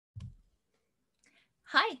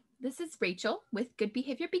Hi, this is Rachel with Good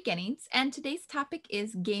Behavior Beginnings, and today's topic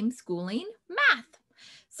is game schooling math.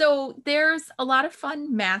 So there's a lot of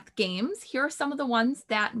fun math games. Here are some of the ones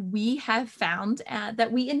that we have found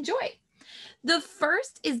that we enjoy. The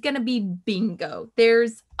first is going to be bingo.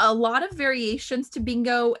 There's a lot of variations to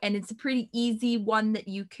bingo, and it's a pretty easy one that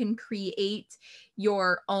you can create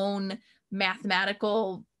your own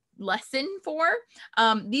mathematical lesson for.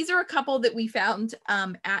 These are a couple that we found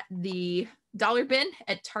at the dollar bin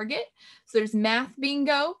at Target. So there's math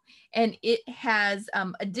bingo, and it has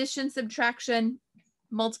addition, subtraction,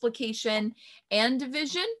 multiplication, and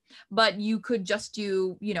division, but you could just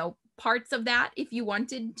do, parts of that if you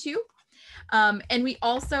wanted to. And we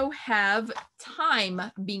also have time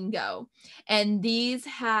bingo, and these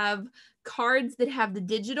have cards that have the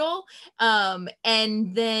digital,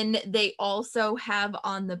 and then they also have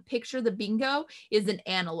on the picture, the bingo is an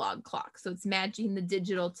analog clock, so it's matching the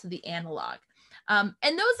digital to the analog. And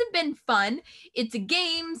those have been fun. It's a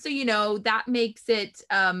game, so that makes it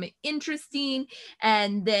interesting.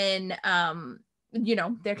 And then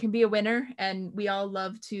there can be a winner, and we all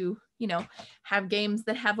love to have games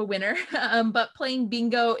that have a winner. But playing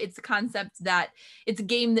bingo, it's a concept that it's a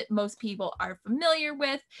game that most people are familiar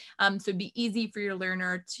with. So it'd be easy for your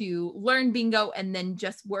learner to learn bingo and then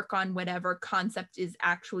just work on whatever concept is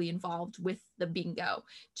actually involved with the bingo,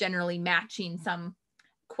 generally matching some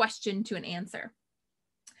question to an answer.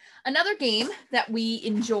 Another game that we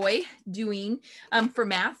enjoy doing for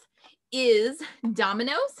math is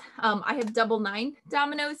dominoes. I have double 9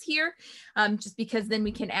 dominoes here, just because then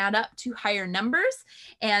we can add up to higher numbers.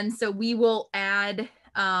 And so we will add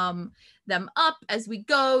them up as we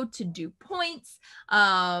go to do points.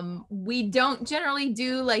 We don't generally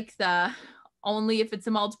do like the only if it's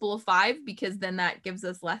a multiple of 5, because then that gives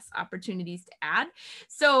us less opportunities to add.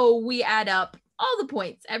 So we add up all the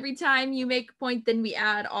points. Every time you make a point, then we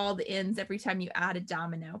add all the ends every time you add a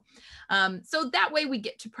domino. So that way we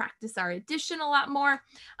get to practice our addition a lot more.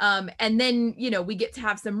 And then, we get to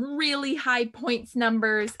have some really high points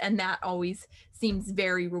numbers, and that always seems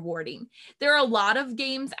very rewarding. There are a lot of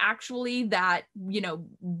games actually that,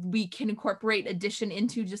 we can incorporate addition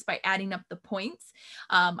into just by adding up the points.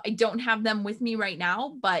 I don't have them with me right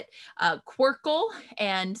now, but Quirkle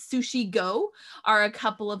and Sushi Go are a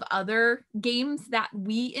couple of other games that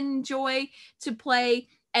we enjoy to play,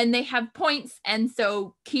 and they have points. And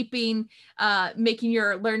so making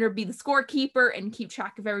your learner be the scorekeeper and keep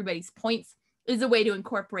track of everybody's points is a way to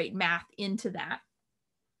incorporate math into that.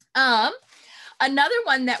 Another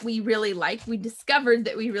one that we really like, we discovered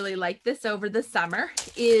that we really like this over the summer,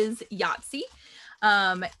 is Yahtzee.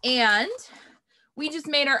 And we just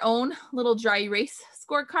made our own little dry erase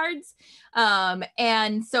scorecards.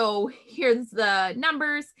 And so here's the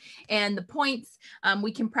numbers and the points.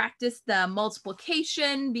 We can practice the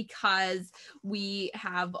multiplication because we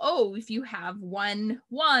have, if you have 1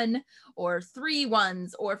 1 or 3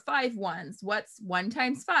 1s or 5 1s, what's 1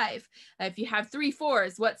 times 5? If you have 3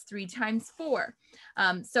 4s, what's 3 times 4?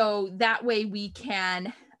 So that way we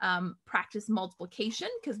can practice multiplication,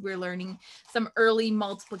 because we're learning some early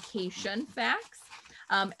multiplication facts.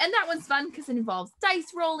 And that one's fun because it involves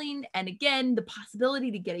dice rolling, and again, the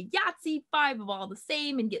possibility to get a Yahtzee 5 of all the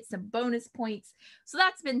same and get some bonus points. So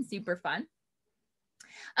that's been super fun.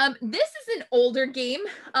 This is an older game.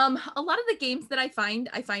 A lot of the games that I find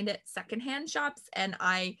at secondhand shops, and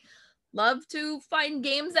I love to find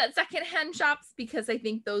games at secondhand shops because I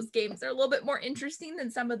think those games are a little bit more interesting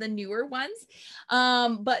than some of the newer ones.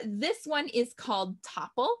 But this one is called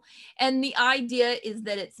Topple, and the idea is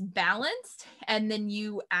that it's balanced, and then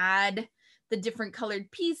you add the different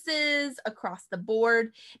colored pieces across the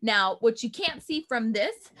board. Now, what you can't see from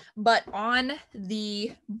this, but on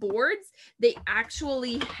the boards, they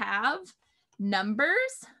actually have numbers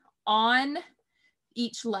on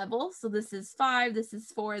each level. So this is 5, this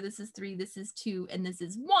is 4, this is 3, this is 2, and this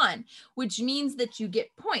is 1, which means that you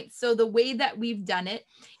get points. So the way that we've done it,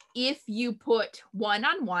 if you put 1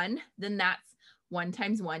 on 1, then that's 1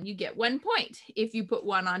 times 1, you get 1 point. If you put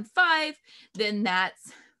 1 on 5, then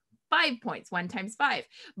that's 5 points, 1 times 5.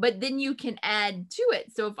 But then you can add to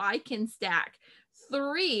it. So if I can stack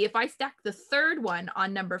 3, if I stack the third one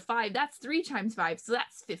on number 5, that's 3 times 5. So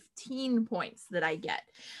that's 15 points that I get.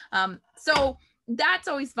 So that's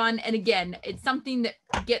always fun. And again, it's something that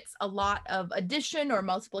gets a lot of addition or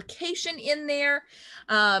multiplication in there.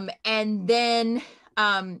 And then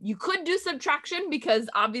you could do subtraction, because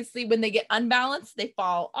obviously when they get unbalanced, they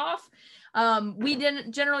fall off. We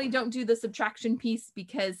generally don't do the subtraction piece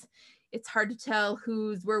because it's hard to tell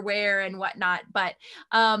who's where and whatnot. But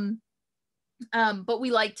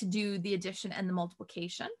we like to do the addition and the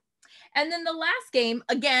multiplication. And then the last game,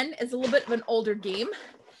 again, is a little bit of an older game.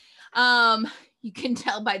 You can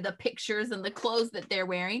tell by the pictures and the clothes that they're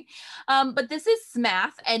wearing. But this is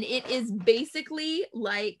Smath, and it is basically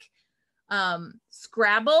like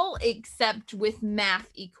Scrabble, except with math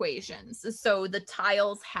equations. So the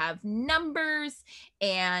tiles have numbers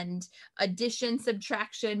and addition,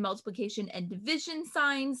 subtraction, multiplication, and division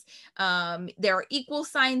signs. There are equal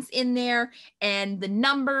signs in there, and the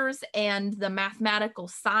numbers and the mathematical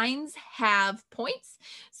signs have points.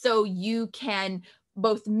 So you can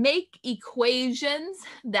both make equations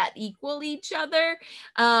that equal each other,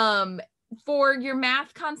 for your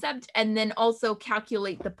math concept, and then also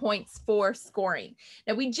calculate the points for scoring.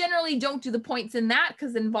 Now, we generally don't do the points in that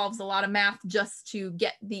because it involves a lot of math just to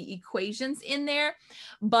get the equations in there.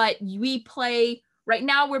 But we play, right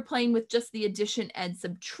now we're playing with just the addition and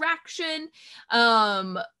subtraction,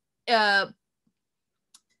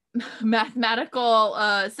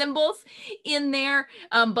 mathematical symbols in there.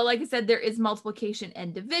 But like I said, there is multiplication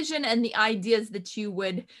and division, and the idea is that you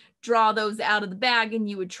would draw those out of the bag and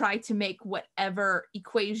you would try to make whatever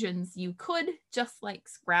equations you could, just like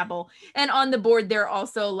Scrabble. And on the board, there are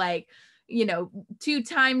also like, 2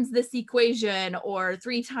 times this equation or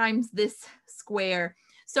 3 times this square.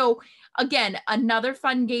 So again, another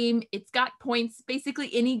fun game. It's got points.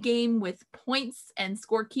 Basically any game with points and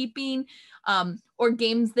scorekeeping, or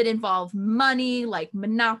games that involve money like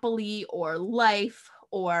Monopoly or Life,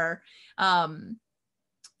 or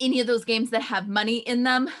any of those games that have money in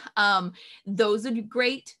them. Those would be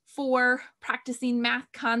great for practicing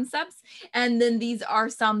math concepts. And then these are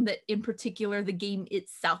some that in particular, the game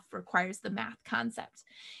itself requires the math concept.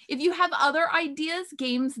 If you have other ideas,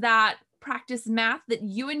 games that practice math that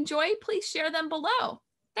you enjoy, please share them below.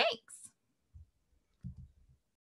 Thanks.